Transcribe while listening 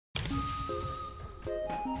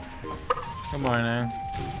Good morning.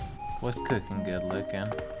 What's cooking good looking?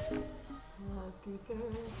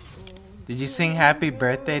 Did you sing happy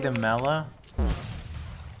birthday to Mello?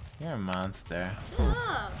 You're a monster.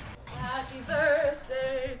 Happy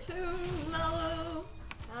birthday to Mello.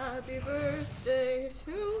 Happy birthday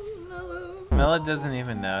to Mello. Mello doesn't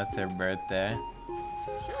even know it's her birthday.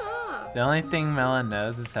 Shut up. The only thing Mello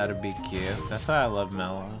knows is how to be cute. That's why I love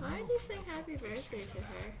Mello. Why did you sing happy birthday to her?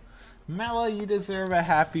 Mello, you deserve a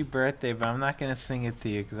happy birthday, but I'm not gonna sing it to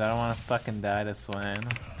you because I don't want to fucking die to Swain.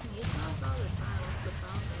 You talk all the time. What's the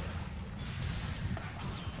problem?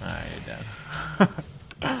 Alright, you're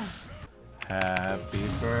done. Happy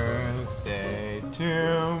birthday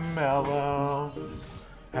to Mello.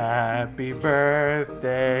 Happy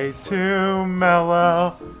birthday to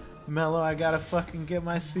Mello. Mello, I gotta fucking get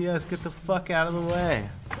my CS. Get the fuck out of the way.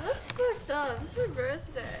 That's fucked up. It's her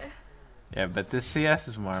birthday. Yeah, but this CS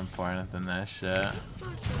is more important than that shit. That's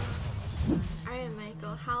fucked up. Alright,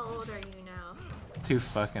 Michael, how old are you now? Too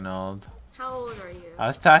fucking old. How old are you? I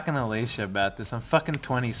was talking to Alicia about this. I'm fucking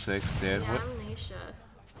 26, dude. Yeah, What? I'm Nisha.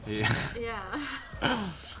 Yeah. Yeah.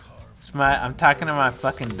 I'm talking to my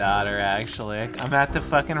fucking daughter, actually. I'm at the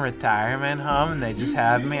fucking retirement home and they just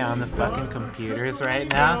have me on the fucking computers right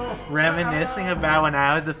now reminiscing about when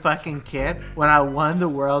I was a fucking kid when I won the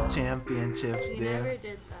world championships, dude. You never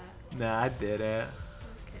did that. No, I did it.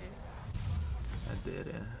 Okay. I did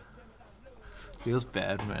it. Feels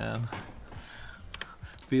bad, man.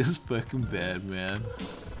 Feels fucking bad, man.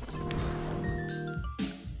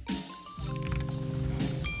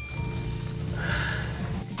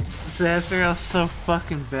 This Ezreal's so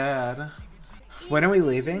fucking bad. When are we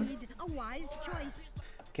leaving?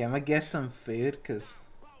 Okay, I'm gonna get some food because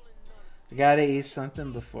I gotta eat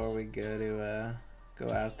something before we go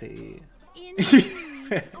out to eat.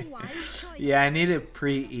 Yeah, I need to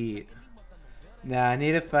pre-eat. No, I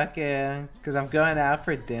need to fucking because I'm going out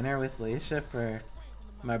for dinner with Leisha for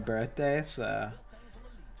my birthday, so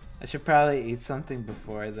I should probably eat something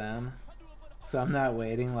before then, so I'm not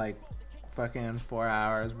waiting like fucking 4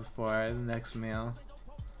 hours before the next meal.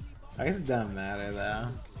 I guess it doesn't matter though.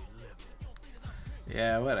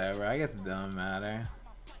 Yeah, whatever. I guess it don't matter.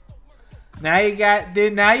 Now you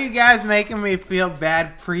guys making me feel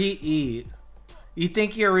bad pre-eat. You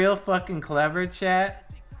think you're real fucking clever, chat?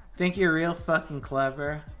 Think you're real fucking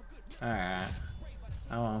clever? Alright.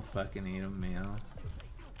 I won't fucking eat a meal.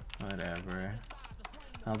 Whatever.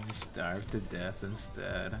 I'll just starve to death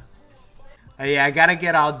instead. Oh yeah, I gotta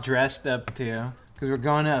get all dressed up too, cause we're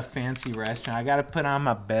going to a fancy restaurant. I gotta put on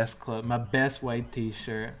my best clothes, my best white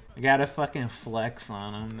t-shirt. I gotta fucking flex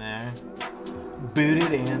on them there.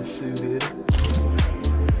 Booted and suited.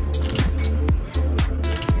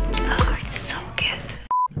 Oh, it's so good.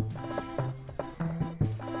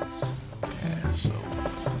 Yeah, so.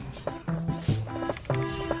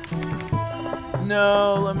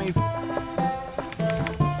 No, let me.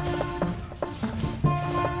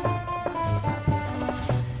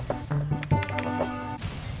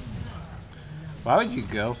 Why would you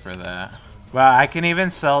go for that? Wow, I can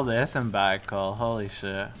even sell this and buy a coal. Holy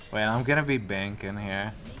shit. Wait, I'm gonna be banking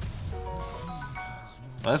here.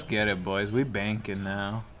 Let's get it, boys. We banking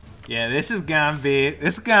now. Yeah, this is gonna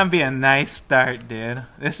be a nice start, dude.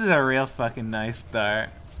 This is a real fucking nice start.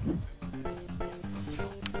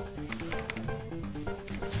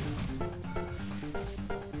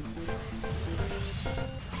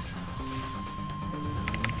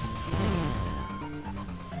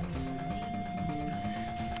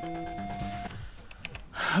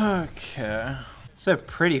 Okay. It's a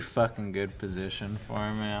pretty fucking good position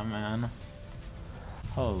for me, man.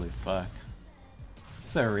 Holy fuck.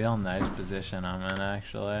 It's a real nice position I'm in,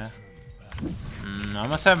 actually. I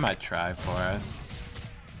must have my Triforce.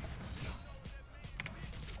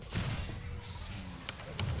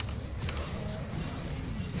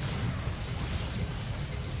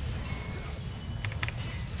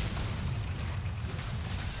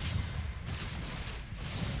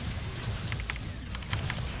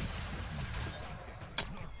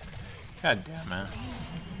 God damn it.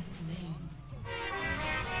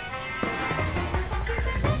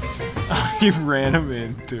 You ran him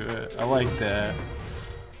into it. I like that.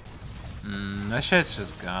 That shit's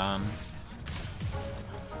just gone.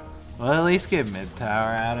 Well, at least get mid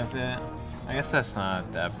tower out of it. I guess that's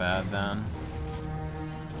not that bad then.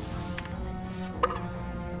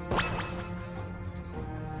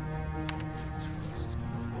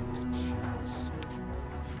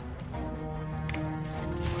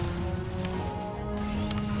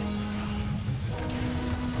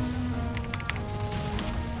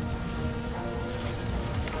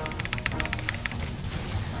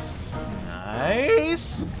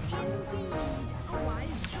 Nice. Indeed, a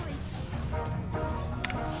wise choice.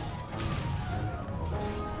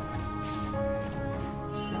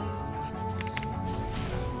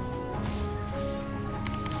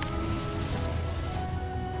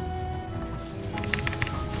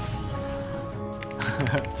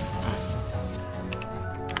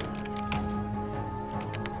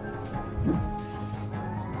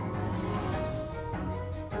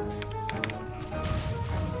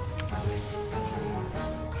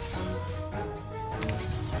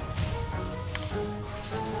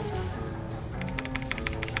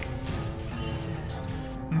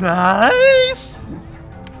 Nice.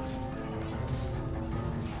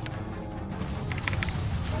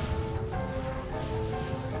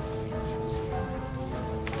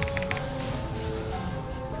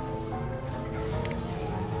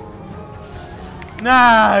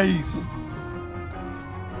 Nice.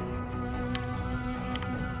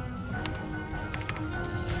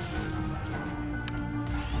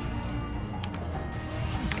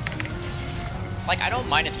 Like, I don't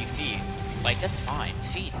mind if you feed. Like, that's fine.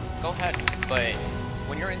 Feed. Go ahead. But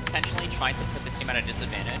when you're intentionally trying to put the team at a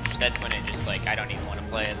disadvantage, that's when it just, like, I don't even want to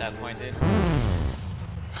play at that point,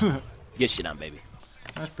 dude. Get shit on, baby.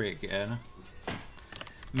 That's pretty good.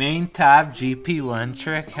 Main top GP1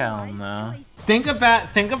 trick? Hell no. Think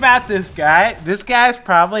about this guy. This guy's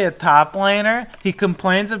probably a top laner. He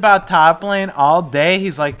complains about top lane all day.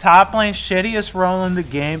 He's like, top lane, shittiest role in the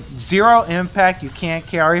game. Zero impact. You can't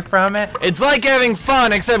carry from it. It's like having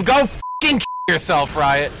fun, except go f***ing yourself,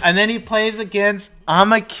 Riot. And then he plays against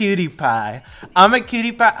Imaqtpie.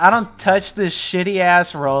 Imaqtpie, I don't touch this shitty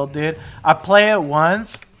ass role, dude. I play it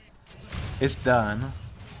once. It's done.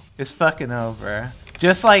 It's fucking over.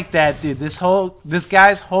 Just like that, dude. This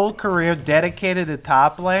guy's whole career dedicated to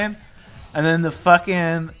top lane, and then the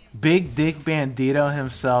fucking big dick bandito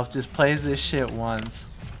himself just plays this shit once.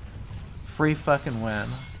 Free fucking win.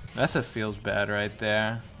 That's a feels bad right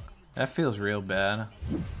there. That feels real bad.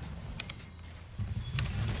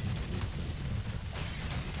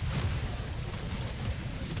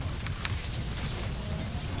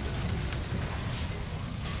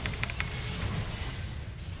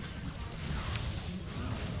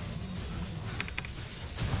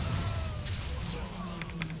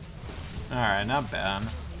 Alright, not bad.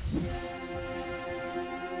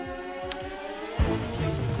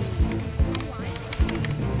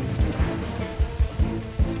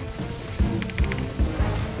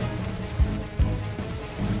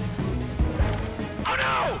 Oh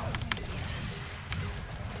no!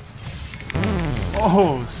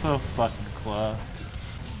 Oh, so fucking close.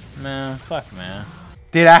 Man, fuck, man.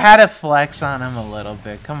 Dude, I had to flex on him a little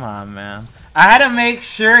bit. Come on, man. I had to make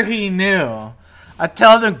sure he knew. I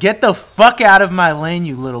tell them, get the fuck out of my lane,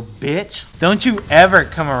 you little bitch. Don't you ever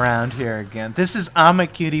come around here again. This is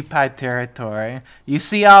Imaqtpie territory. You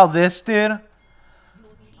see all this, dude?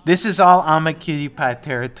 This is all Imaqtpie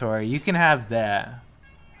territory. You can have that.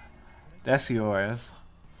 That's yours.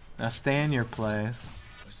 Now stay in your place.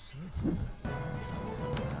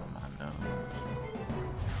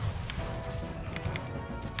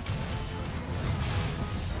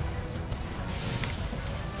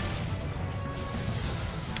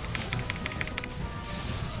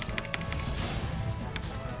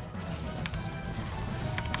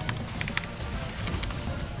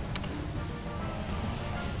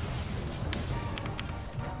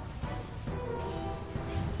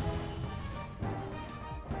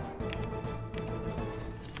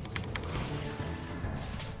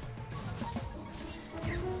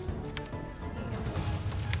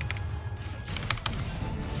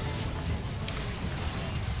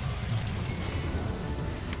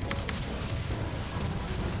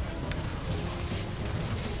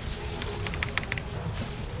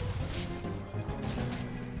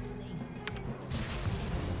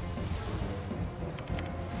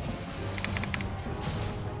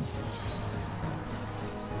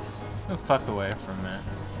 Get the fuck away from it.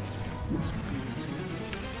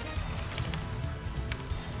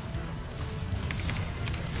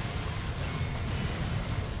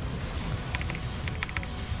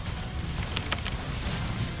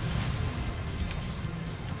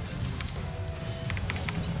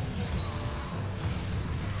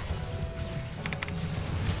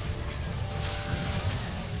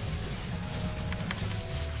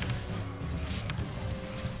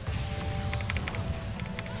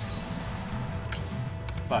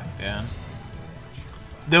 Fuck, Dan.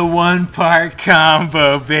 The one part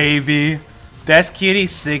combo, baby. That's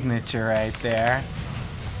Kitty's signature right there.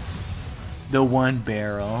 The one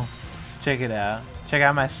barrel. Check it out. Check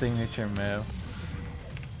out my signature move.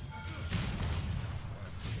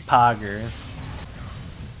 Poggers.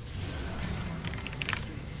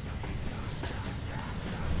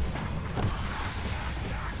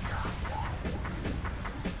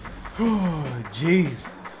 Oh, Jesus.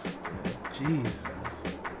 Jesus.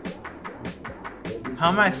 How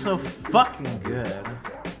am I so fucking good?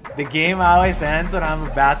 The game always ends when I'm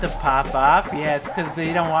about to pop off? Yeah, it's because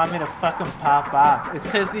they don't want me to fucking pop off. It's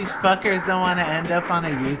because these fuckers don't want to end up on a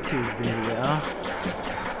YouTube video.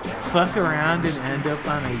 Fuck around and end up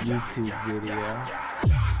on a YouTube video.